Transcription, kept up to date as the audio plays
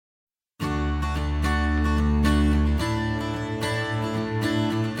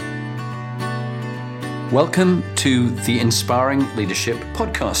Welcome to the Inspiring Leadership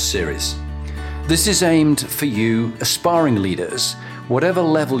podcast series. This is aimed for you aspiring leaders, whatever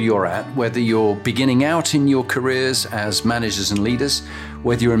level you're at, whether you're beginning out in your careers as managers and leaders,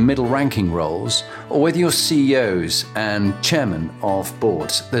 whether you're in middle ranking roles, or whether you're CEOs and chairmen of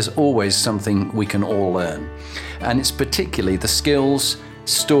boards. There's always something we can all learn. And it's particularly the skills,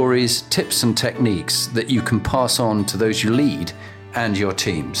 stories, tips and techniques that you can pass on to those you lead and your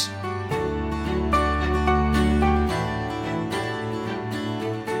teams.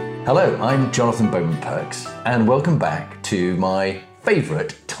 Hello, I'm Jonathan Bowman-Perks, and welcome back to my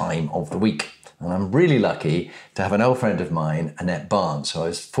favourite time of the week. And I'm really lucky to have an old friend of mine, Annette Barnes, who I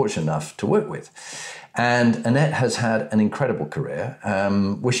was fortunate enough to work with. And Annette has had an incredible career,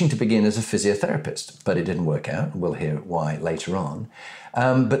 wishing to begin as a physiotherapist, but it didn't work out. We'll hear why later on.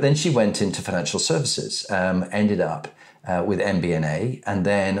 But then she went into financial services, ended up with MBNA, and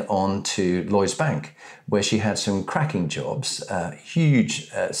then on to Lloyds Bank, where she had some cracking jobs, huge,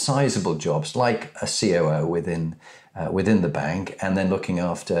 sizable jobs, like a COO within the bank, and then looking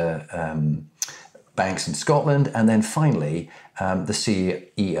after banks in Scotland, and then finally the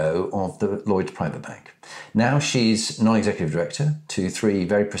CEO of the Lloyds Private Bank. Now she's non-executive director to 3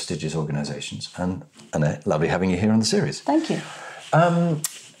 very prestigious organisations. And Annette, lovely having you here on the series. Thank you.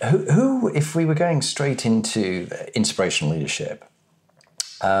 Who, if we were going straight into inspirational leadership,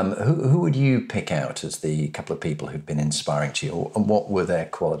 who would you pick out as the couple of people who've been inspiring to you, and what were their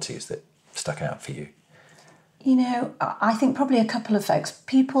qualities that stuck out for you? You know, I think probably a couple of folks,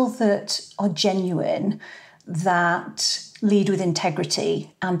 people that are genuine, that lead with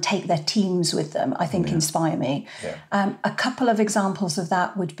integrity and take their teams with them, I think inspire me. Yeah. A couple of examples of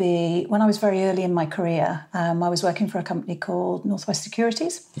that would be when I was very early in my career, I was working for a company called Northwest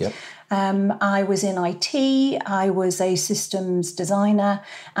Securities. Yep. I was in IT, I was a systems designer,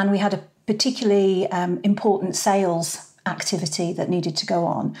 and we had a particularly important sales activity that needed to go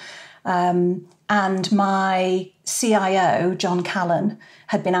on. And my CIO, John Callan,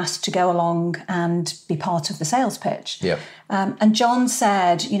 had been asked to go along and be part of the sales pitch. Yeah. And John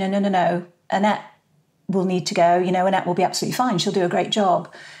said, no, Annette will need to go. Annette will be absolutely fine. She'll do a great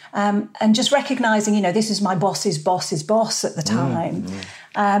job. And just recognising, this is my boss's boss's boss at the time.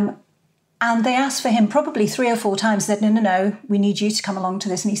 And they asked for him probably 3 or 4 times, said, no, we need you to come along to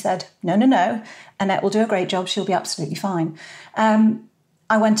this. And he said, no, Annette will do a great job. She'll be absolutely fine.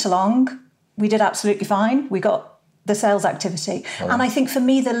 I went along. We did absolutely fine. We got the sales activity. Oh. And I think for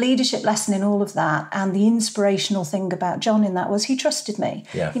me, the leadership lesson in all of that and the inspirational thing about John in that was he trusted me.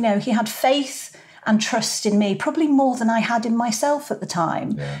 Yeah. He had faith and trust in me, probably more than I had in myself at the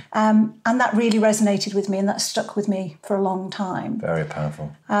time. Yeah. And that really resonated with me, and that stuck with me for a long time. Very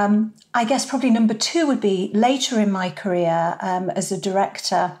powerful. I guess probably number 2 would be later in my career as a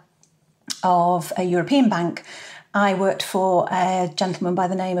director of a European bank. I worked for a gentleman by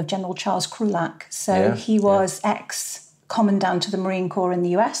the name of General Charles Krulak. So he was ex-commandant of the Marine Corps in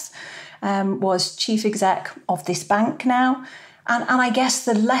the US, was chief exec of this bank now. And I guess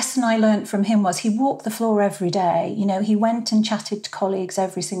the lesson I learned from him was he walked the floor every day. He went and chatted to colleagues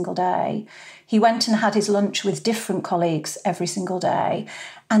every single day. He went and had his lunch with different colleagues every single day,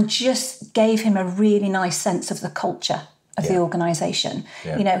 and just gave him a really nice sense of the culture of the organisation.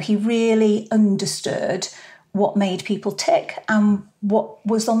 Yeah. He really understood what made people tick and what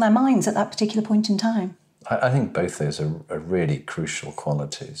was on their minds at that particular point in time. I think both those are really crucial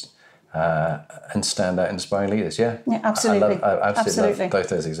qualities and stand out inspiring leaders. Yeah, absolutely. I absolutely love both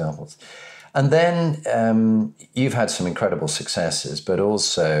those examples. And then you've had some incredible successes, but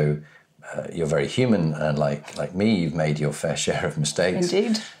also you're very human, and like me, you've made your fair share of mistakes.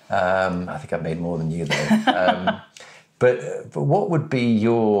 Indeed. I think I've made more than you, though. But what would be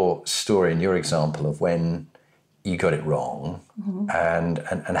your story and your example of when you got it wrong, and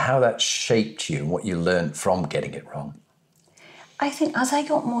how that shaped you and what you learned from getting it wrong? I think as I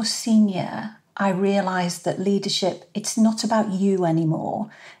got more senior, I realised that leadership, it's not about you anymore.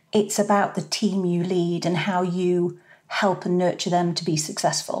 It's about the team you lead and how you help and nurture them to be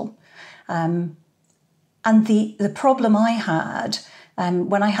successful. And the problem I had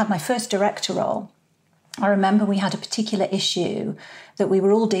when I had my first director role, I remember we had a particular issue that we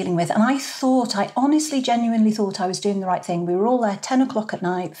were all dealing with, and I honestly, genuinely thought I was doing the right thing. We were all there 10 o'clock at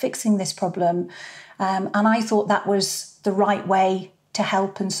night fixing this problem, and I thought that was the right way to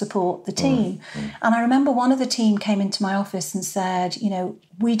help and support the team. And I remember one of the team came into my office and said,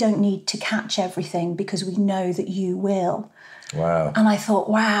 we don't need to catch everything because we know that you will. Wow. And I thought,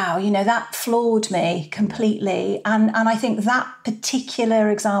 wow, that floored me completely. And I think that particular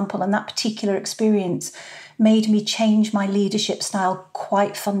example and that particular experience made me change my leadership style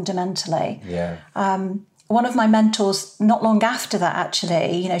quite fundamentally. Yeah. One of my mentors, not long after that,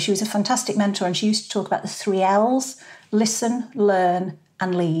 actually, she was a fantastic mentor, and she used to talk about the 3 L's: listen, learn,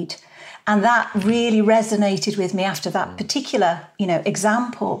 and lead. And that really resonated with me after that particular,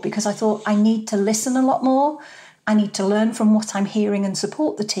 example, because I thought I need to listen a lot more. I need to learn from what I'm hearing and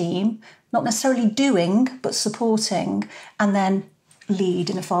support the team, not necessarily doing, but supporting, and then lead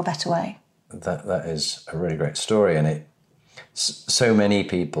in a far better way. That is a really great story. And so many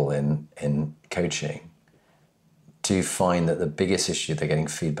people in coaching do find that the biggest issue they're getting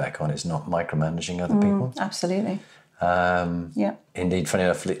feedback on is not micromanaging other people. Absolutely. Yeah. Indeed, funny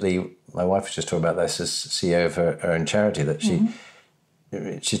enough, Lee, my wife was just talking about this as CEO of her own charity, that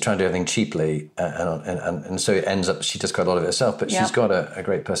she's trying to do everything cheaply, and so it ends up she does quite a lot of it herself. But she's got a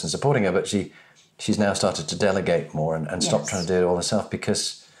great person supporting her. But she's now started to delegate more and stop trying to do it all herself,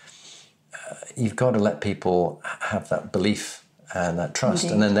 because you've got to let people have that belief and that trust,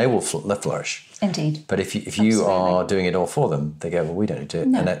 and then they will flourish. Indeed. But if you are doing it all for them, they go, well, we don't need to do it.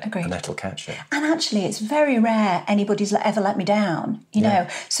 No, and Annette will catch it. And actually, it's very rare anybody's ever let me down, you know.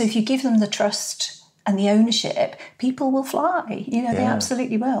 So if you give them the trust and the ownership, people will fly. They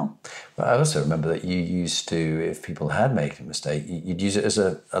absolutely will. But I also remember that you used to, if people had made a mistake, you'd use it as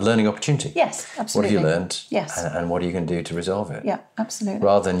a learning opportunity. Yes, absolutely. What have you learned? Yes. And what are you going to do to resolve it? Yeah, absolutely.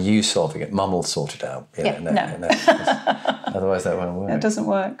 Rather than you solving it, Mum will sort it out. No. Otherwise that won't work. It doesn't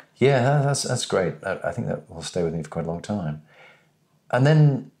work. Yeah, that's great. I think that will stay with me for quite a long time. And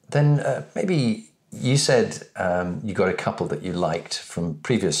then maybe you said you got a couple that you liked from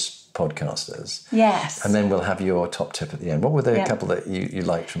previous podcasters. Yes. And then we'll have your top tip at the end. What were the couple that you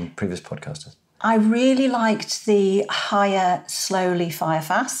liked from previous podcasters? I really liked the hire slowly, fire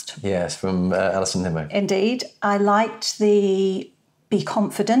fast. Yes, from Alison Nimmo. Indeed. I liked the be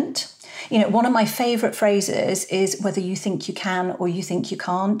confident. One of my favourite phrases is whether you think you can or you think you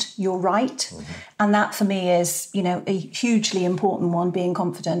can't, you're right. Mm-hmm. And that for me is, a hugely important one, being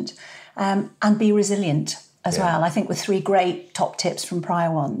confident, and be resilient as well. I think were 3 great top tips from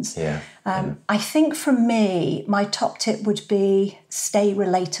prior ones. I think for me, my top tip would be stay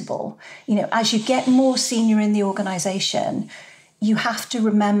relatable. As you get more senior in the organisation, you have to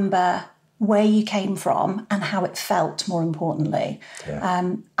remember where you came from and how it felt, more importantly.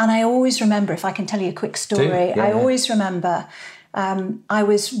 And I always remember, if I can tell you a quick story, I always remember I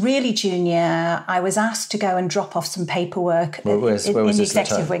was really junior. I was asked to go and drop off some paperwork in the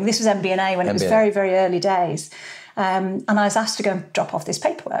executive wing. This was MBNA when it was very, very early days. And I was asked to go and drop off this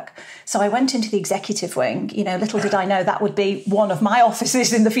paperwork. So I went into the executive wing. Little did I know that would be one of my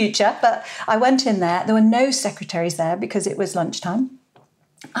offices in the future. But I went in there. There were no secretaries there because it was lunchtime.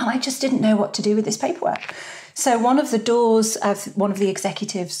 And I just didn't know what to do with this paperwork. So one of the doors of one of the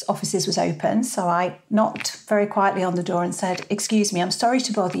executives' offices was open. So I knocked very quietly on the door and said, "Excuse me, I'm sorry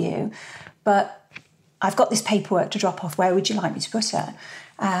to bother you, but I've got this paperwork to drop off. Where would you like me to put it?"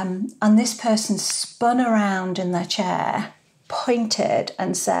 And this person spun around in their chair, pointed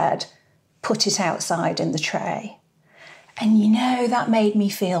and said, "Put it outside in the tray." And that made me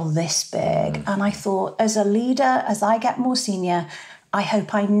feel this big. And I thought, as a leader, as I get more senior, I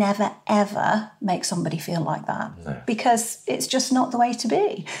hope I never, ever make somebody feel like that, because it's just not the way to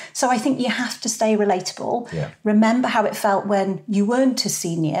be. So I think you have to stay relatable, remember how it felt when you weren't a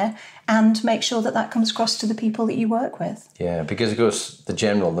senior, and make sure that comes across to the people that you work with. Yeah, because of course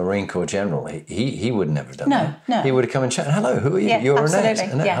the Marine Corps general, he would never have done that. No. He would have come and chatted, "Hello, who are you? You're Annette."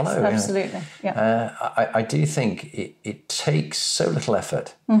 Hello. Absolutely. I do think it takes so little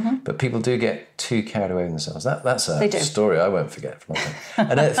effort, but people do get too carried away with themselves. That's a story I won't forget for a long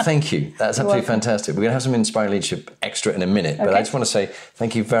time. Annette, thank you. That's absolutely fantastic. We're going to have some Inspiring Leadership Extra in a minute, but I just want to say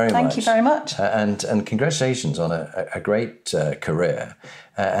thank you very much. Thank you very much. And congratulations on a great career.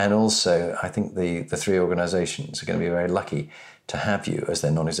 And also, I think the 3 organisations are going to be very lucky to have you as their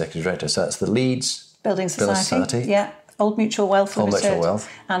non-executive director. So that's the Leeds Building Society. Old Mutual Wealth Limited,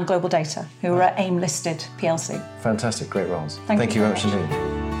 and Global Data, who are AIM-listed PLC. Fantastic, great roles. Thank you very much indeed.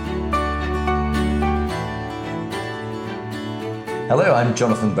 Hello, I'm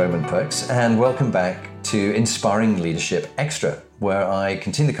Jonathan Bowman-Perks, and welcome back to Inspiring Leadership Extra, where I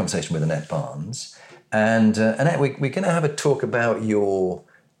continue the conversation with Annette Barnes. And Annette, we're going to have a talk about your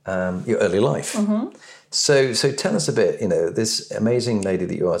early life. So tell us a bit, this amazing lady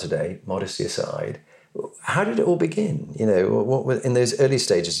that you are today, modesty aside, how did it all begin? What in those early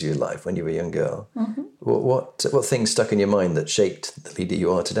stages of your life when you were a young girl, what things stuck in your mind that shaped the leader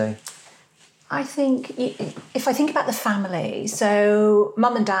you are today? I think if I think about the family, so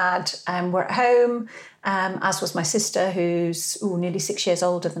mum and dad were at home, as was my sister, who's nearly 6 years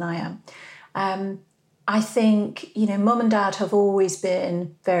older than I am. I think, mum and dad have always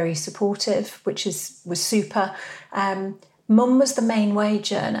been very supportive, which was super. Mum was the main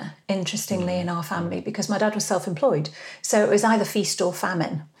wage earner, interestingly, in our family, because my dad was self-employed. So it was either feast or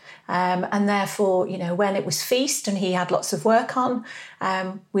famine. And therefore, when it was feast and he had lots of work on,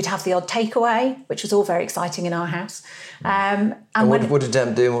 we'd have the odd takeaway, which was all very exciting in our house. And what did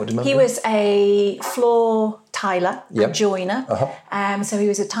Dad do? What did Mum do? He was a floor tiler, Yep. a joiner. Uh-huh. So he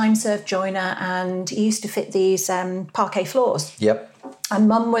was a time-served joiner, and he used to fit these parquet floors. Yep. And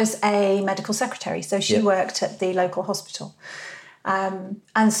Mum was a medical secretary, so she Yep. worked at the local hospital.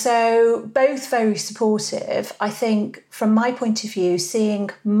 And so both very supportive. I think from my point of view, seeing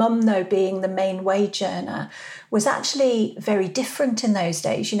Mum, though, being the main wage earner was actually very different in those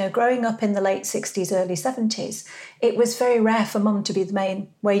days. Growing up in the late 60s, early 70s, it was very rare for Mum to be the main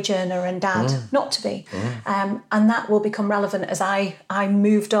wage earner and Dad not to be. And that will become relevant as I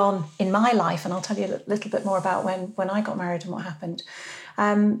moved on in my life. And I'll tell you a little bit more about when I got married and what happened.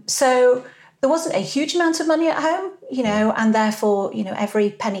 So there wasn't a huge amount of money at home, and therefore, every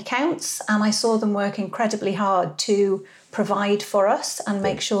penny counts. And I saw them work incredibly hard to provide for us and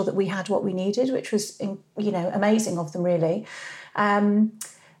make sure that we had what we needed, which was, amazing of them, really.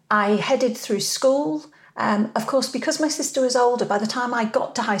 I headed through school. Of course, because my sister was older, by the time I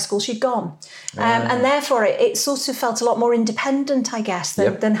got to high school, she'd gone. And therefore, it sort of felt a lot more independent, I guess,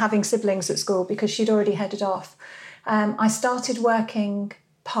 than having siblings at school, because she'd already headed off. I started working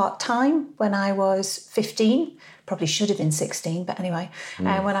part-time when I was 15, probably should have been 16, but anyway,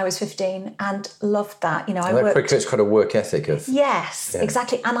 when I was 15, and loved that. I worked... It's quite a work ethic of... Yes,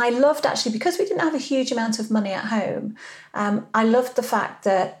 exactly. And I loved, actually, because we didn't have a huge amount of money at home, I loved the fact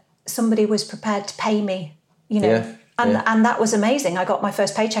that somebody was prepared to pay me, and that was amazing. I got my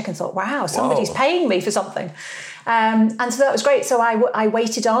first paycheck and thought, wow, somebody's paying me for something. And so that was great. So I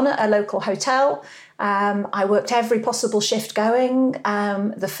waited on at a local hotel. I worked every possible shift going.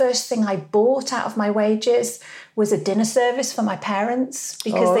 The first thing I bought out of my wages was a dinner service for my parents,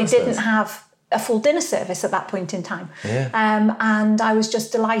 because they didn't have a full dinner service at that point in time. And I was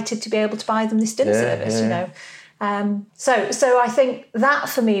just delighted to be able to buy them this dinner service, So I think that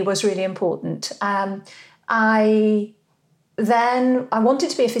for me was really important. I wanted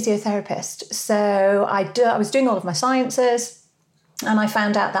to be a physiotherapist. So I was doing all of my sciences, and I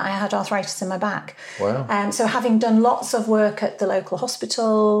found out that I had arthritis in my back. Wow. So having done lots of work at the local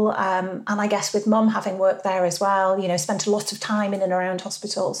hospital, and I guess with Mum having worked there as well, spent a lot of time in and around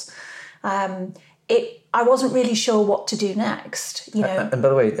hospitals, I wasn't really sure what to do next. And by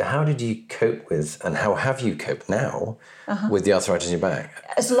the way, how did you cope with, and how have you coped now with the arthritis in your back?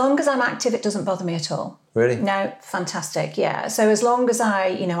 As long as I'm active, it doesn't bother me at all. Really? No, fantastic, yeah. So as long as I,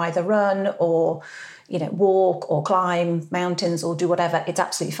 either run or... walk or climb mountains or do whatever, it's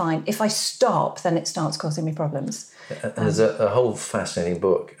absolutely fine. If I stop, then it starts causing me problems. And there's a whole fascinating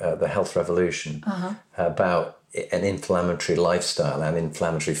book, The Health Revolution, about an inflammatory lifestyle and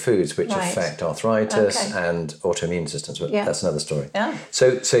inflammatory foods which affect arthritis and autoimmune systems. But that's another story. Yeah.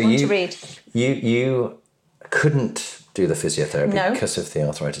 So to read. You couldn't do the physiotherapy because of the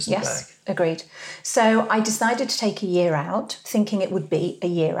arthritis in the back. Yes, agreed. So I decided to take a year out, thinking it would be a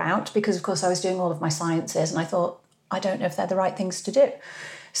year out, because of course I was doing all of my sciences, and I thought, I don't know if they're the right things to do.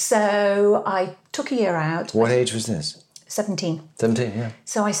 So I took a year out. What age was this? 17. 17, yeah.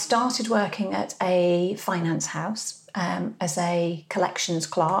 So I started working at a finance house as a collections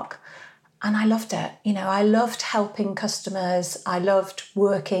clerk, and I loved it. I loved helping customers. I loved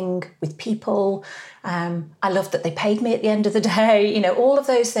working with people. I loved that they paid me at the end of the day. All of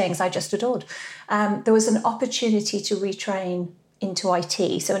those things I just adored. There was an opportunity to retrain into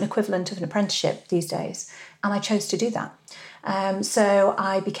IT, so an equivalent of an apprenticeship these days, and I chose to do that. So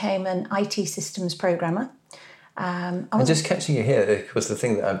I became an IT systems programmer. And just catching you here was the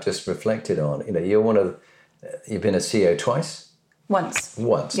thing that I've just reflected on. You've been a CEO twice. Once. Been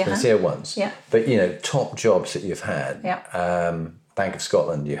a CEO once. Yeah. But top jobs that you've had. Yeah. Bank of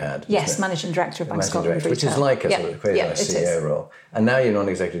Scotland you had. Yes, managing director of Bank of Scotland. Which is like a sort of quasi CEO role. And now you're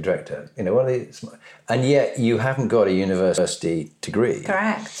non-executive director. One of these, and yet you haven't got a university degree.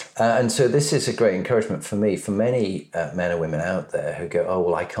 Correct. And so this is a great encouragement for me, for many men and women out there who go, oh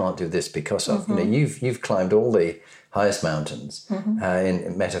well, I can't do this because of you've climbed all the highest mountains,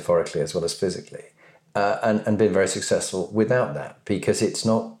 in metaphorically as well as physically. and been very successful without that, because it's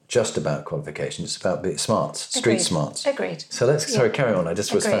not just about qualification, it's about being smarts, street smarts. Agreed. So carry on. I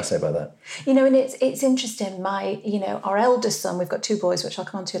just was fascinated by that. And it's interesting. Our eldest son, we've got 2 boys, which I'll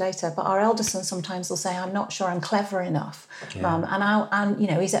come on to later, but our eldest son sometimes will say, I'm not sure I'm clever enough, Mum. And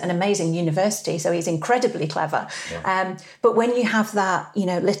he's at an amazing university, so he's incredibly clever. Yeah. But when you have that,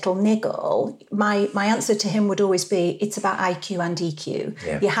 little niggle, my answer to him would always be, it's about IQ and EQ.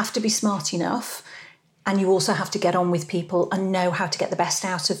 Yeah. You have to be smart enough, and you also have to get on with people and know how to get the best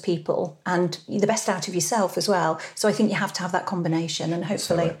out of people and the best out of yourself as well. So I think you have to have that combination, and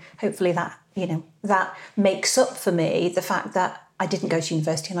hopefully that, that makes up for me the fact that I didn't go to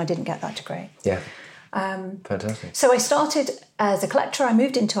university and I didn't get that degree. Yeah. Fantastic. So I started as a collector. I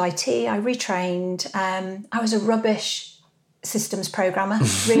moved into IT. I retrained. I was a rubbish systems programmer,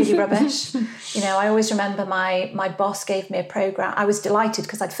 really rubbish. I always remember my boss gave me a program. I was delighted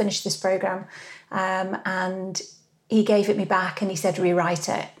because I'd finished this program. And he gave it me back and he said, rewrite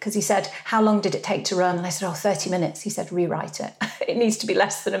it. Because he said, how long did it take to run? And I said, 30 minutes. He said, rewrite it. It needs to be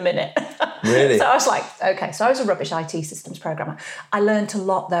less than a minute. Really? So I was like, okay. So I was a rubbish IT systems programmer. I learned a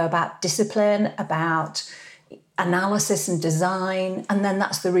lot, though, about discipline, about analysis and design. And then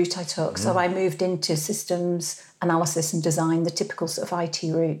that's the route I took. So I moved into systems analysis and design, the typical sort of IT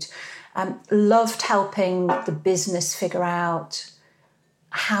route. Loved helping the business figure out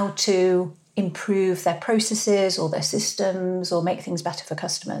how to improve their processes or their systems or make things better for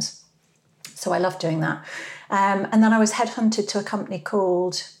customers. So I loved doing that. And then I was headhunted to a company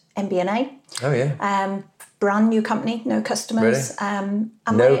called MBNA. Oh, yeah. Brand new company, no customers.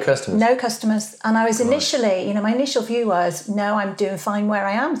 Really? Customers? No customers. And I was initially, my initial view was, no, I'm doing fine where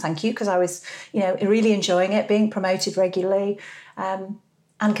I am, thank you, because I was, really enjoying it, being promoted regularly,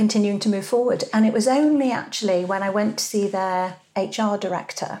 and continuing to move forward. And it was only actually when I went to see their HR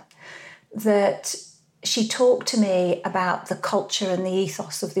director that she talked to me about the culture and the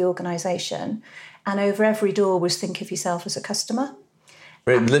ethos of the organisation. And over every door was, think of yourself as a customer.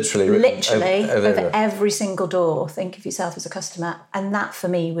 Literally over every single door, think of yourself as a customer. And that for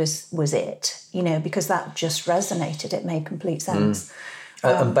me was it, because that just resonated. It made complete sense.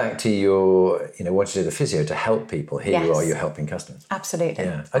 And back to your, what to do the physio to help people. Here you are, you're helping customers. Absolutely.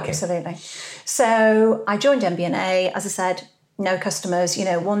 Yeah. Okay. Absolutely. So I joined MBNA, as I said, no customers.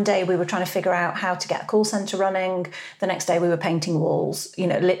 One day we were trying to figure out how to get a call centre running. The next day we were painting walls,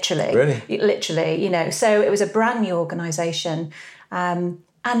 literally. Really? Literally, So it was a brand new organisation. And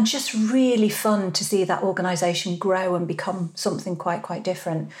just really fun to see that organisation grow and become something quite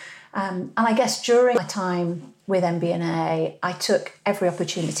different. And I guess during my time with MBNA, I took every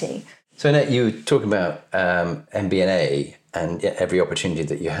opportunity. So Annette, you were talking about MBNA and every opportunity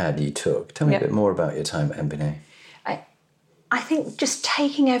that you had, you took. Tell me a bit more about your time at MBNA. I think just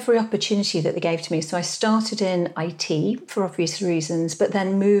taking every opportunity that they gave to me. So I started in IT for obvious reasons, but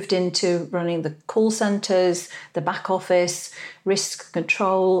then moved into running the call centres, the back office, risk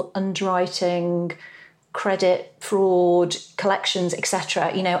control, underwriting, credit, fraud, collections, etc.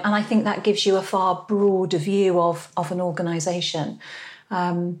 And I think that gives you a far broader view of an organisation.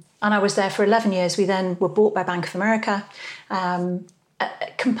 And I was there for 11 years. We then were bought by Bank of America, a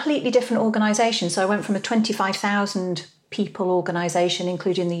completely different organisation. So I went from a 25,000 people organisation,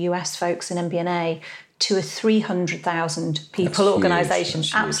 including the US folks in MBNA, to a 300,000 people organisation.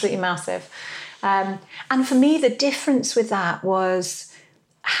 Absolutely massive. And for me, the difference with that was,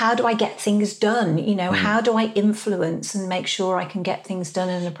 how do I get things done? How do I influence and make sure I can get things done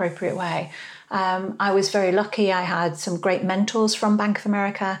in an appropriate way? I was very lucky. I had some great mentors from Bank of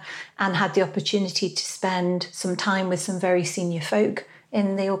America and had the opportunity to spend some time with some very senior folk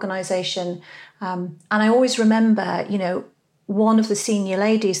in the organisation. And I always remember, one of the senior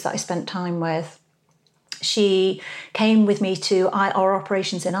ladies that I spent time with, she came with me to our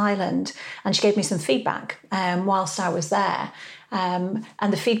operations in Ireland, and she gave me some feedback whilst I was there. And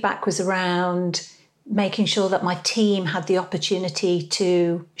the feedback was around making sure that my team had the opportunity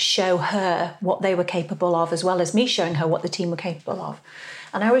to show her what they were capable of, as well as me showing her what the team were capable of.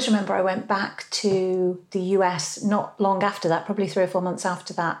 And I always remember I went back to the US not long after that, probably 3 or 4 months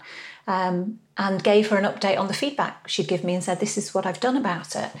after that, and gave her an update on the feedback she'd give me and said, this is what I've done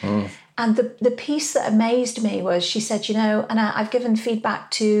about it. And the piece that amazed me was, she said, and I've given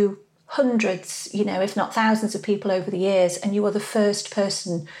feedback to hundreds, if not thousands of people over the years, and you are the first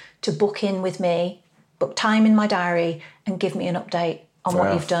person to book in with me, book time in my diary and give me an update on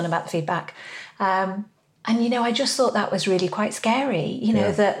what you've done about the feedback. And, I just thought that was really quite scary,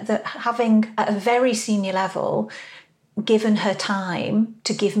 that having at a very senior level given her time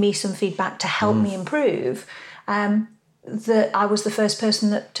to give me some feedback to help me improve, that I was the first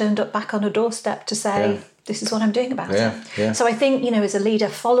person that turned up back on a doorstep to say, this is what I'm doing about it. Yeah. So I think, as a leader,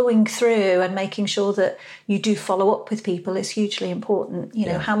 following through and making sure that you do follow up with people is hugely important.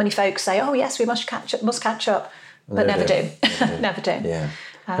 How many folks say, oh, yes, we must catch up, but never do. Never do. Yeah.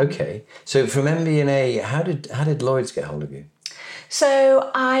 Okay. So from MBNA, how did Lloyds get hold of you? So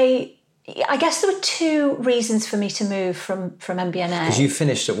I guess there were two reasons for me to move from MBNA. Because you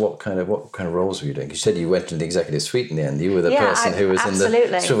finished at what kind of roles were you doing? You said you went to the executive suite in the end. You were the person who was absolutely.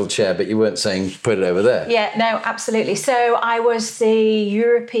 in the swivel chair, but you weren't saying put it over there. Yeah, no, absolutely. So I was the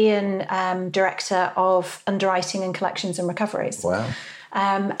European Director of Underwriting and Collections and Recoveries. Wow.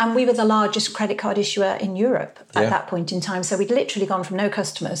 And we were the largest credit card issuer in Europe at that point in time. So we'd literally gone from no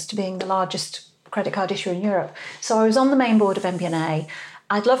customers to being the largest credit card issuer in Europe. So I was on the main board of MBNA.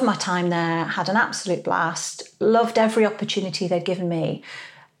 I'd loved my time there, had an absolute blast, loved every opportunity they'd given me.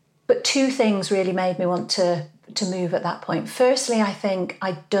 But two things really made me want to move at that point. Firstly, I think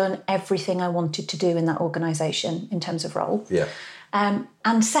I'd done everything I wanted to do in that organisation in terms of role. Yeah.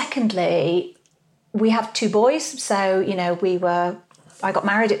 And secondly, we have two boys. So, I got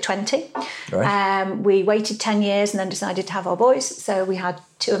married at 20. Right. We waited 10 years and then decided to have our boys. So we had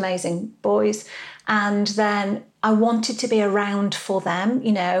two amazing boys. And then I wanted to be around for them.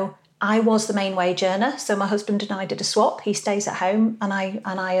 I was the main wage earner. So my husband and I did a swap. He stays at home and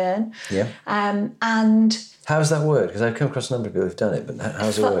I earn. Yeah. And how does that work? Because I've come across a number of people who've done it, but how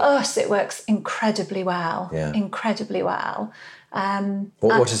does it work? For us, it works incredibly well. Yeah. Incredibly well.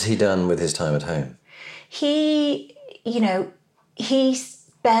 What has he done with his time at home? He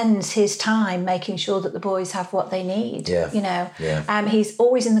spends his time making sure that the boys have what they need. Yeah. He's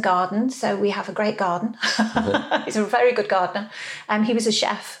always in the garden, so we have a great garden. He's a very good gardener. He was a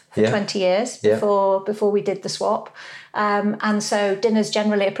chef for 20 years before we did the swap. And so dinners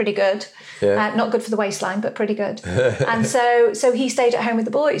generally are pretty good. Yeah. Not good for the waistline, but pretty good. And so he stayed at home with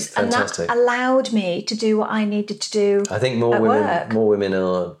the boys. Fantastic. And that allowed me to do what I needed to do. I think more women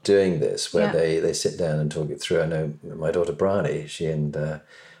are doing this, where they sit down and talk it through. I know my daughter Bridie, she and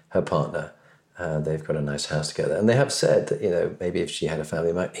her partner, they've got a nice house together. And they have said that, maybe if she had a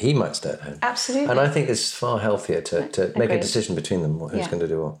family, he might stay at home. Absolutely. And I think it's far healthier to make a decision between them, who's going to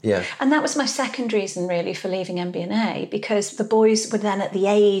do what. Yeah. And that was my second reason, really, for leaving MBNA, because the boys were then at the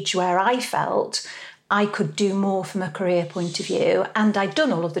age where I felt I could do more from a career point of view. And I'd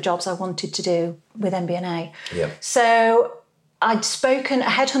done all of the jobs I wanted to do with MBNA. Yeah. So I'd spoken, a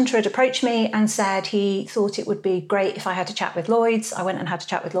headhunter had approached me and said he thought it would be great if I had a chat with Lloyds. I went and had a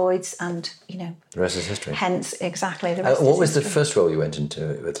chat with Lloyds and, the rest is history. Hence, exactly. The rest what was the first role you went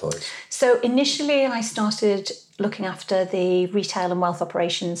into with Lloyds? So initially I started looking after the retail and wealth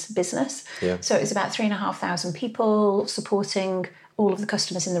operations business. Yeah. So it was about 3,500 people supporting all of the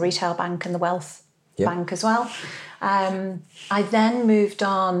customers in the retail bank and the wealth bank as well. I then moved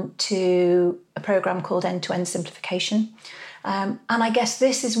on to a programme called End-to-End Simplification. And I guess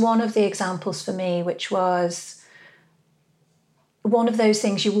this is one of the examples for me, which was one of those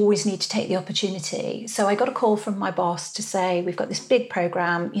things you always need to take the opportunity. So I got a call from my boss to say, we've got this big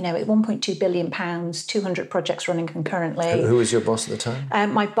programme, at £1.2 billion, 200 projects running concurrently. Who was your boss at the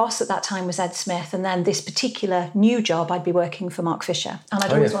time? My boss at that time was Ed Smith. And then this particular new job, I'd be working for Mark Fisher. And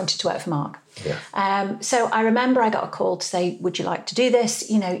I'd always wanted to work for Mark. Yeah. So I remember I got a call to say, would you like to do this?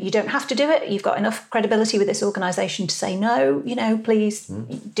 You don't have to do it. You've got enough credibility with this organisation to say no, please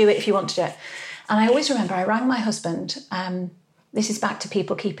do it if you want to do it. And I always remember I rang my husband. This is back to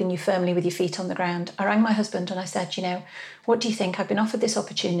people keeping you firmly with your feet on the ground. I rang my husband and I said, what do you think? I've been offered this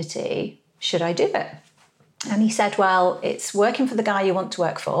opportunity. Should I do it? And he said, well, it's working for the guy you want to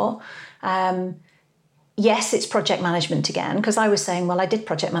work for. Yes, it's project management again, because I was saying, well, I did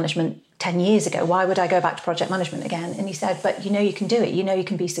project management 10 years ago. Why would I go back to project management again? And he said, but you can do it. You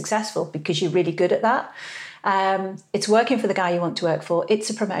can be successful because you're really good at that. It's working for the guy you want to work for. It's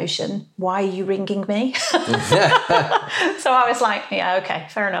a promotion. Why are you ringing me? So I was like, yeah, okay,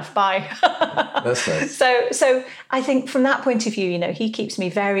 fair enough. Bye. That's nice. So I think from that point of view, he keeps me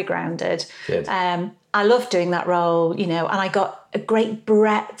very grounded. Good. I love doing that role, and I got a great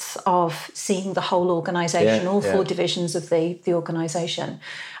breadth of seeing the whole organisation, all four divisions of the organisation.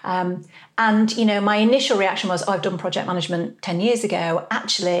 And, my initial reaction was, I've done project management 10 years ago.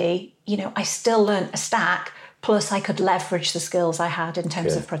 Actually, I still learned a stack, plus I could leverage the skills I had in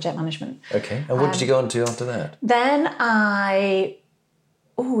terms of project management. Okay. And what did you go on to after that? Then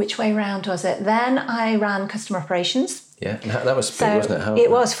which way round was it? Then I ran customer operations. Yeah, and that was big, So wasn't it?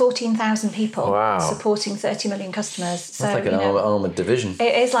 It was 14,000 people Wow. supporting 30 million customers. So That's like an armoured division.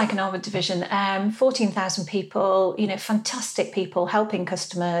 It is like an armoured division. 14,000 people, fantastic people helping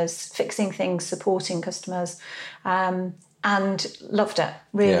customers, fixing things, supporting customers, and loved it.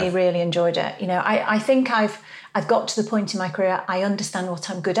 Really, really enjoyed it. I think I've got to the point in my career I understand what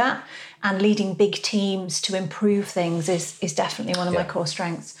I'm good at, and leading big teams to improve things is definitely one of my core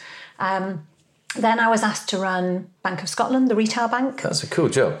strengths. Then I was asked to run Bank of Scotland, the retail bank. That's a cool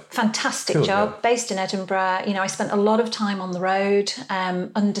job. Fantastic job, based in Edinburgh. I spent a lot of time on the road,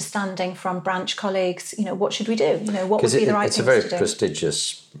 understanding from branch colleagues, what should we do? What would be the right thing to do? It's a very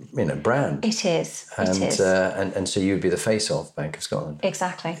prestigious, brand. It is. And so you'd be the face of Bank of Scotland.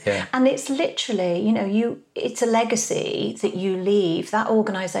 Exactly. Yeah. And it's literally, it's a legacy that you leave. That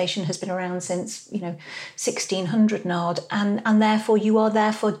organisation has been around since, 1600 and odd, and therefore you are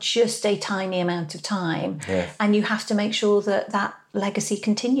there for just a tiny amount of time. Yeah. And you have to make sure that legacy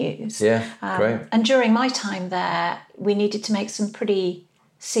continues. Yeah, great. And during my time there, we needed to make some pretty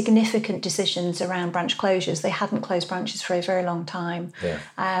significant decisions around branch closures. They hadn't closed branches for a very long time. Yeah.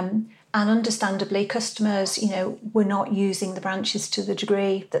 And understandably, customers, were not using the branches to the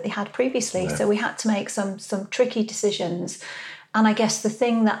degree that they had previously. No. So we had to make some tricky decisions. And I guess the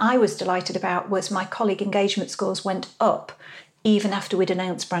thing that I was delighted about was my colleague engagement scores went up even after we'd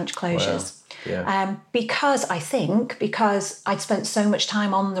announced branch closures. Wow. Yeah. Because I'd spent so much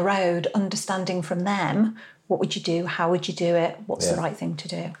time on the road understanding from them, what would you do? How would you do it? What's the right thing to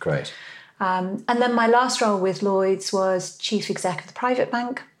do? Great. And then my last role with Lloyds was chief exec of the private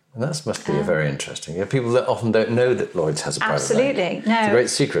bank. And that must be very interesting. People that often don't know that Lloyds has a private Absolutely. bank. No. It's a great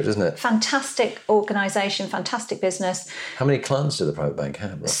secret, isn't it? Fantastic organisation, fantastic business. How many clients do the private bank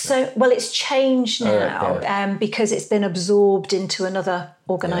have, roughly? So, it's changed now because it's been absorbed into another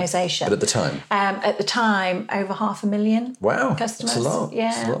organisation. But at the time? At the time, over 500,000 wow, customers. That's a lot.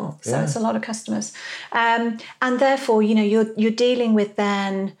 Yeah, that's a lot. So it's a lot of customers. And therefore, you're dealing with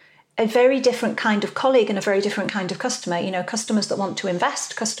then a very different kind of colleague and a very different kind of customer. Customers that want to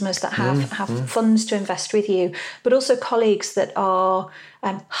invest, customers that have funds to invest with you, but also colleagues that are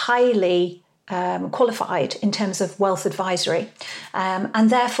highly qualified in terms of wealth advisory. And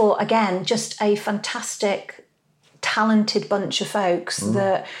therefore, again, just a fantastic, talented bunch of folks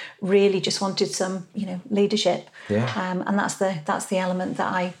that really just wanted some, leadership. Yeah. And that's the element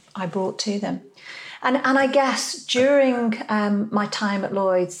that I brought to them. And I guess during my time at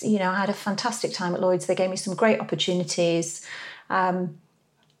Lloyds, I had a fantastic time at Lloyds. They gave me some great opportunities.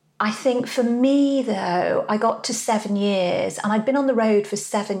 I think for me, though, I got to 7 years, and I'd been on the road for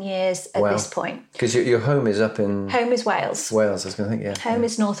 7 years at this point. Because your home is up in... Home is Wales. Wales, I was going to think, yeah. Home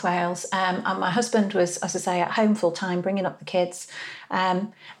is North Wales. And my husband was, as I say, at home full-time, bringing up the kids.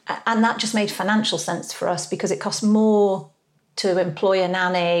 And that just made financial sense for us because it cost more to employ a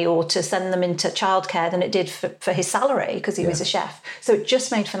nanny or to send them into childcare than it did for his salary because he was a chef. So it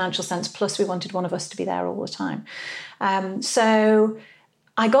just made financial sense. Plus, we wanted one of us to be there all the time. So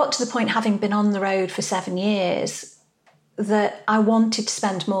I got to the point, having been on the road for 7 years, that I wanted to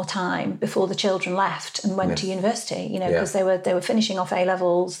spend more time before the children left and went to university. Because they were finishing off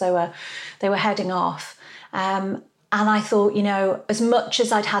A-levels, they were heading off. And I thought, as much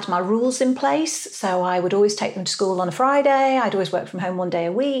as I'd had my rules in place, so I would always take them to school on a Friday, I'd always work from home 1 day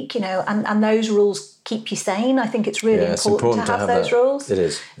a week, and those rules keep you sane. I think it's really important to have those rules. It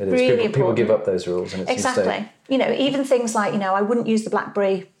is. Really people give up those rules. And it's exactly. Even things like, I wouldn't use the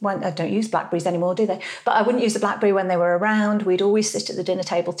BlackBerry when... I don't use BlackBerries anymore, do they? But I wouldn't use the BlackBerry when they were around. We'd always sit at the dinner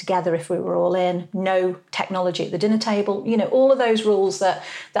table together if we were all in. No technology at the dinner table. All of those rules that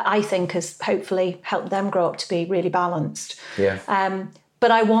I think has hopefully helped them grow up to be really balanced. Yeah.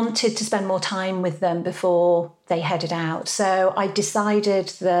 But I wanted to spend more time with them before they headed out. So I decided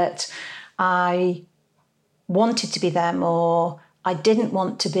that I wanted to be there more. I didn't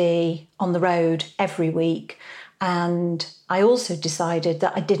want to be on the road every week. And I also decided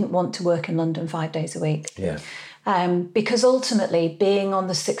that I didn't want to work in London 5 days a week. Yeah. Because ultimately, being on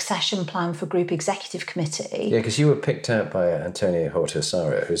the succession plan for Group Executive Committee... Yeah, because you were picked out by Antonio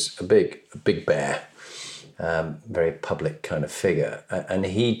Horta-Osorio, who's a big bear, very public kind of figure. And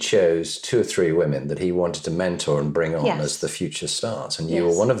he chose 2 or 3 women that he wanted to mentor and bring on as the future stars. And you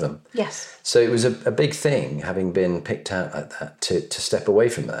were one of them. Yes. So it was a big thing, having been picked out like that, to step away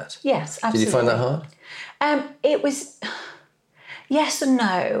from that. Yes, absolutely. Did you find that hard? It was yes and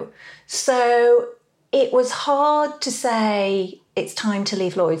no. So it was hard to say it's time to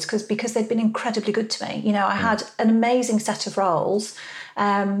leave Lloyds because they'd been incredibly good to me. I had an amazing set of roles.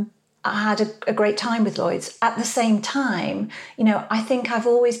 I had a great time with Lloyds. At the same time, I think I've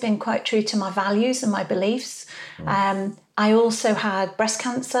always been quite true to my values and my beliefs. I also had breast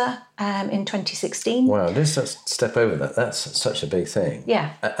cancer in 2016. Wow, let's step over that. That's such a big thing.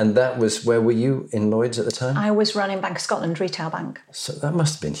 Yeah. And that was, where were you in Lloyds at the time? I was running Bank of Scotland Retail Bank. So that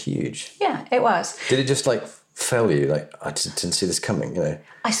must have been huge. Yeah, it was. Did it just fail you? I didn't see this coming,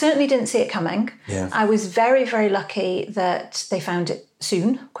 I certainly didn't see it coming. Yeah. I was very, very lucky that they found it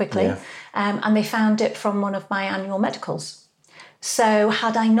soon, quickly. Yeah. And they found it from one of my annual medicals. So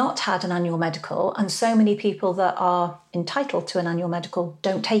had I not had an annual medical, and so many people that are entitled to an annual medical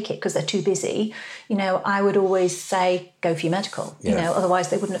don't take it because they're too busy, I would always say, go for your medical, otherwise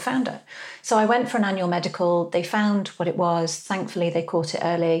they wouldn't have found it. So I went for an annual medical. They found what it was. Thankfully, they caught it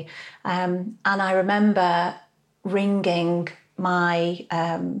early. And I remember ringing my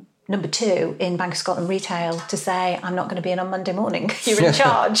number 2 in Bank of Scotland Retail to say, I'm not going to be in on Monday morning. You're in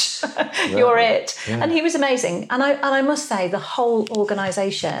charge. You're it. Yeah. And he was amazing. And I must say, the whole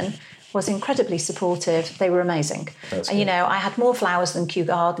organisation was incredibly supportive. They were amazing. And, I had more flowers than Kew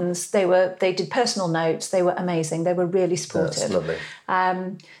Gardens. They did personal notes. They were amazing. They were really supportive. That's lovely.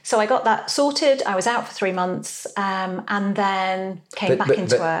 So I got that sorted. I was out for 3 months and then came back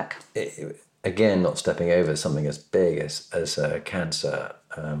into work. Again, not stepping over something as big as cancer,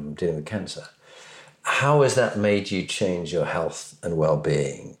 dealing with cancer. How has that made you change your health and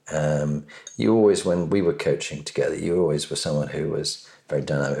well-being? You always, when we were coaching together, you always were someone who was very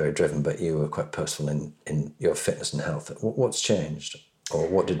dynamic, very driven, but you were quite purposeful in your fitness and health. What's changed? Or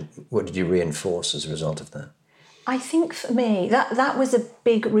what did you reinforce as a result of that? I think for me, that was a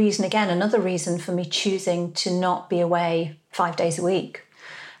big reason, again, another reason for me choosing to not be away 5 days a week.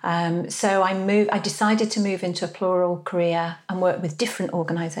 So I decided to move into a plural career and work with different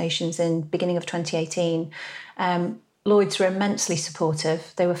organisations in beginning of 2018. Lloyds were immensely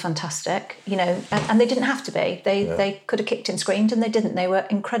supportive. They were fantastic, and they didn't have to be. They could have kicked and screamed, and they didn't. They were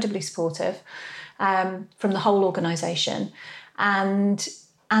incredibly supportive from the whole organisation. And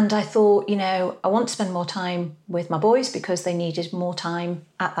I thought, I want to spend more time with my boys because they needed more time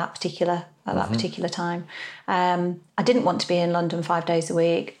at that particular time. I didn't want to be in London 5 days a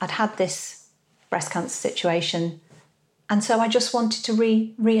week. I'd had this breast cancer situation. And so I just wanted to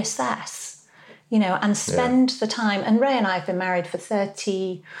reassess, and spend the time. And Ray and I have been married for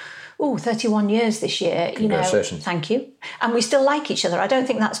 31 years this year. Congratulations. Thank you. And we still like each other. I don't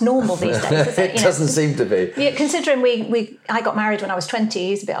think that's normal these days, is it? It doesn't seem to be. Yeah, considering I got married when I was 20,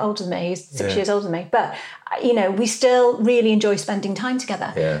 he's a bit older than me, he's 6 years older than me. But, we still really enjoy spending time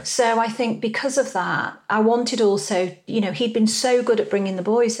together. Yeah. So I think because of that, I wanted also, he'd been so good at bringing the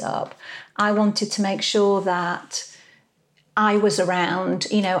boys up. I wanted to make sure that I was around,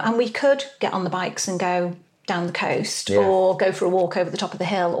 and we could get on the bikes and go down the coast or go for a walk over the top of the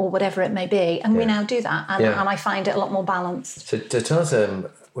hill or whatever it may be. And we now do that. And I find it a lot more balanced. So to tell us,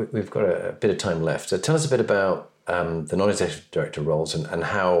 we've got a bit of time left. So tell us a bit about the non-executive director roles and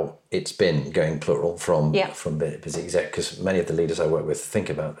how it's been going plural from busy exec, because many of the leaders I work with think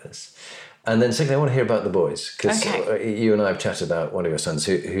about this. And then secondly, I want to hear about the boys, because you and I have chatted about one of your sons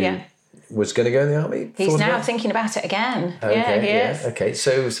who was going to go in the army. He's now thinking about it again. Okay, he is. Okay,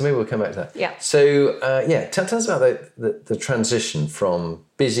 so maybe we'll come back to that. Yeah. So, tell us about the transition from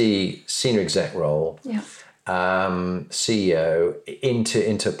busy senior exec role, CEO,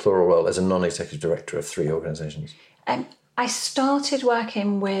 into a plural role as a non-executive director of 3 organisations. I started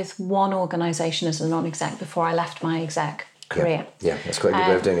working with one organisation as a non-exec before I left my exec career. Yeah, that's quite a good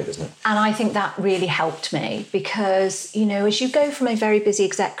way of doing it, isn't it? And I think that really helped me because, as you go from a very busy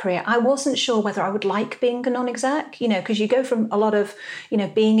exec career, I wasn't sure whether I would like being a non-exec, because you go from a lot of,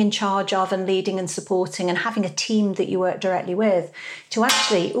 being in charge of and leading and supporting and having a team that you work directly with to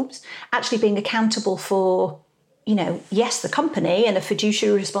actually being accountable for, yes, the company and a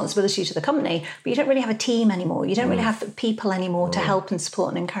fiduciary responsibility to the company, but you don't really have a team anymore. You don't really have people anymore to help and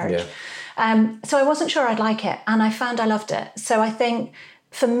support and encourage. Yeah. So I wasn't sure I'd like it, and I found I loved it. So I think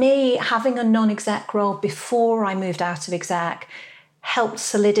for me, having a non-exec role before I moved out of exec helped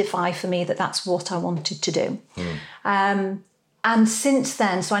solidify for me that that's what I wanted to do. And since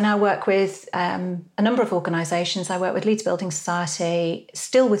then, so I now work with a number of organisations. I work with Leeds Building Society,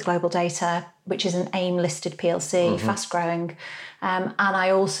 still with Global Data, which is an AIM-listed PLC, fast-growing. And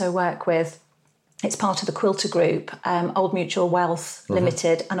I also work with It's part of the Quilter Group, Old Mutual Wealth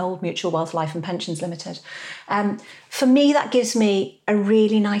Limited and Old Mutual Wealth Life and Pensions Limited. For me, that gives me a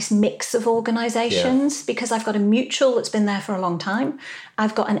really nice mix of organisations because I've got a mutual that's been there for a long time.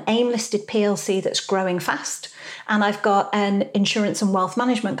 I've got an AIM-listed PLC that's growing fast. And I've got an insurance and wealth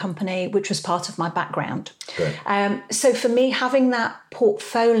management company, which was part of my background. So for me, having that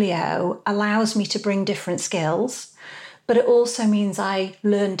portfolio allows me to bring different skills. But it also means I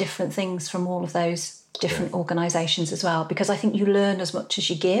learn different things from all of those different organisations as well, because I think you learn as much as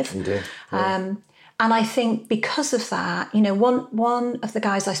you give. You do. Yeah. And I think because of that, one of the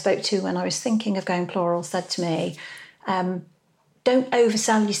guys I spoke to when I was thinking of going plural said to me, don't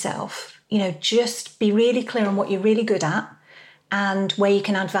oversell yourself. Just be really clear on what you're really good at and where you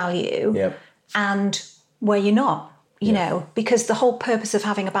can add value and where you're not. Because the whole purpose of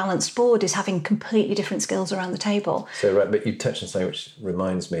having a balanced board is having completely different skills around the table. So, right, but you touched on something which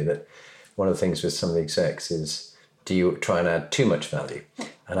reminds me that one of the things with some of the execs is, do you try and add too much value?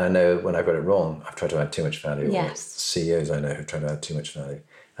 And I know when I got it wrong, I've tried to add too much value. Yes. Or CEOs I know who try to add too much value.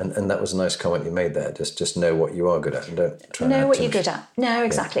 And that was a nice comment you made there. Just know what you are good at and don't try and add know what too you're much. good at. No,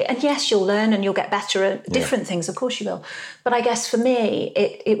 exactly. And yes, you'll learn and you'll get better at different things. Of course you will. But I guess for me,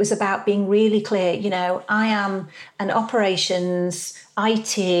 it was about being really clear. I am an operations,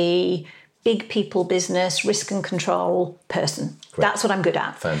 IT, big people business, risk and control person. Great. That's what I'm good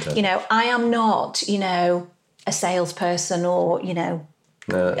at. Fantastic. I am not, a salesperson or,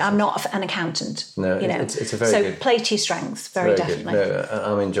 No, I'm not an accountant. No, it's a very so good... play to your strengths, very definitely. No,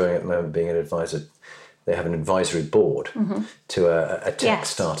 I'm enjoying at the moment being an advisor. They have an advisory board to a tech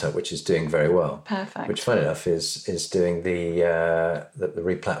startup which is doing very well. Perfect. Which, fun enough, is doing the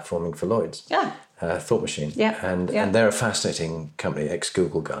replatforming for Lloyd's. Yeah. Thought Machine. Yeah. And they're a fascinating company,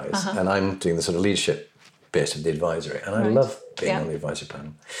 ex-Google guys. And I'm doing the sort of leadership bit of the advisory. And I love being on the advisory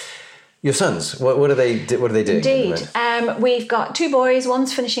panel. Your sons, what are they doing? Indeed. We've got 2 boys.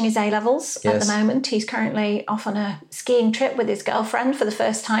 One's finishing his A-levels at the moment. He's currently off on a skiing trip with his girlfriend for the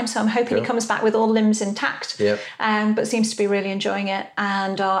first time. So I'm hoping he comes back with all limbs intact. Yep. But seems to be really enjoying it.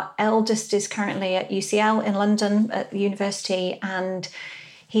 And our eldest is currently at UCL in London at the university. And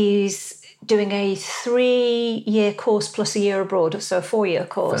he's doing a 3-year course plus a year abroad, so a 4-year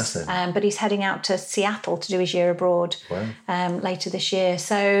course. But he's heading out to Seattle to do his year abroad later this year.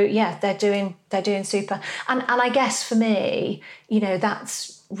 So they're doing super. And I guess for me,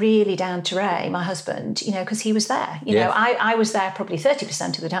 that's really down to Ray, my husband, because he was there. I was there probably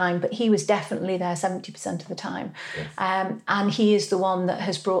 30% of the time, but he was definitely there 70% of the time. And he is the one that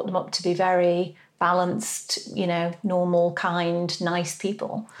has brought them up to be very balanced, normal, kind, nice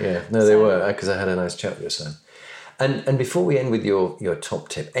people. Yeah, no, they were, because I had a nice chat with your son. And before we end with your top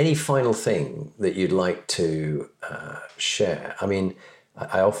tip, any final thing that you'd like to share? I mean,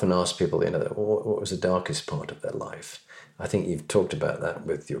 I often ask people, what was the darkest part of their life? I think you've talked about that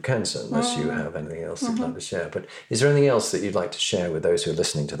with your cancer, unless you have anything else you'd like to share. But is there anything else that you'd like to share with those who are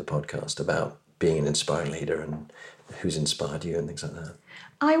listening to the podcast about being an inspiring leader and who's inspired you and things like that?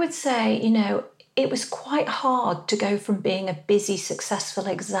 I would say, it was quite hard to go from being a busy, successful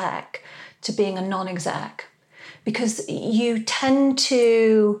exec to being a non-exec, because you tend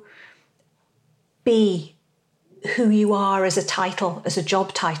to be who you are as a title, as a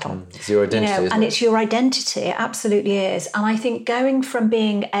job title. It's your identity, isn't and it? It's your identity, it absolutely is. And I think going from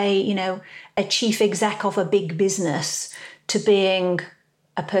being a chief exec of a big business to being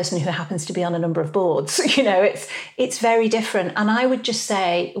a person who happens to be on a number of boards, it's very different. And I would just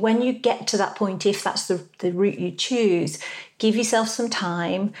say, when you get to that point, if that's the route you choose, give yourself some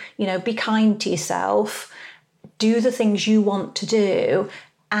time, be kind to yourself, do the things you want to do,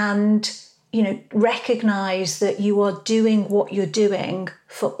 and recognize that you are doing what you're doing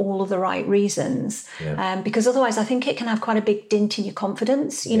for all of the right reasons. Because otherwise I think it can have quite a big dint in your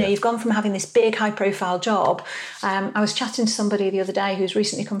confidence. You've gone from having this big high profile job. I was chatting to somebody the other day who's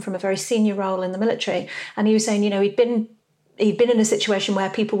recently come from a very senior role in the military, and he was saying, he'd been in a situation where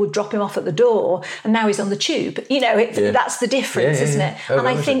people would drop him off at the door, and now he's on the tube. That's the difference, isn't it? And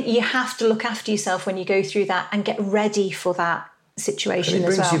I think you have to look after yourself when you go through that and get ready for that situation as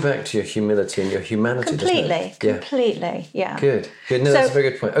well. It brings you back to your humility and your humanity, doesn't it? Completely, yeah. Good. No, that's a very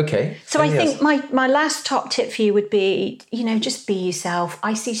good point. Okay. So I think my last top tip for you would be, just be yourself.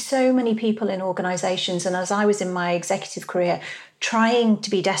 I see so many people in organisations, and as I was in my executive career, trying to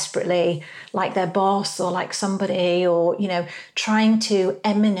be desperately like their boss or like somebody, or, trying to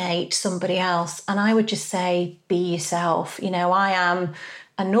emanate somebody else. And I would just say, be yourself. I am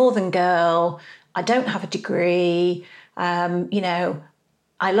a northern girl. I don't have a degree.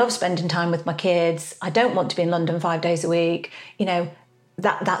 I love spending time with my kids. I don't want to be in London 5 days a week.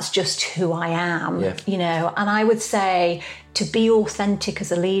 that's just who I am, Yeah. you know. And I would say to be authentic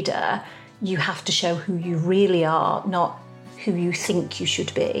as a leader, you have to show who you really are, not who you think you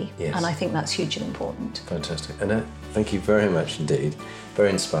should be. Yes. And I think that's hugely important. Fantastic. Annette, thank you very much indeed. Very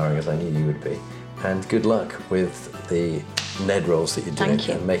inspiring, as I knew you would be. And good luck with the NED roles that you're doing Thank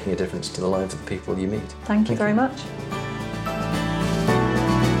you. and making a difference to the lives of the people you meet. Thank you very much.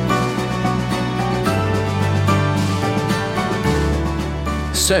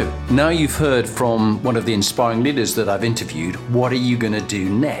 So, now you've heard from one of the inspiring leaders that I've interviewed, what are you going to do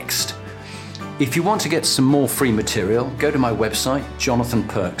next? If you want to get some more free material, go to my website,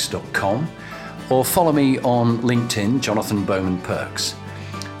 jonathanperks.com, or follow me on LinkedIn, Jonathan Bowman Perks.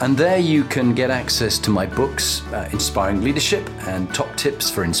 And there you can get access to my books, Inspiring Leadership and Top Tips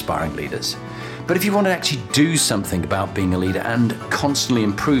for Inspiring Leaders. But if you want to actually do something about being a leader and constantly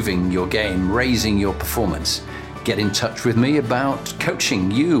improving your game, raising your performance, get in touch with me about coaching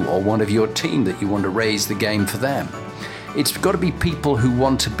you or one of your team that you want to raise the game for them. It's got to be people who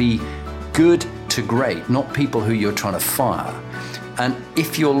want to be good to great, not people who you're trying to fire. And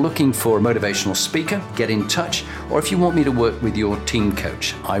if you're looking for a motivational speaker, get in touch. Or if you want me to work with your team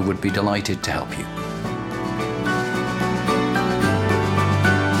coach, I would be delighted to help you.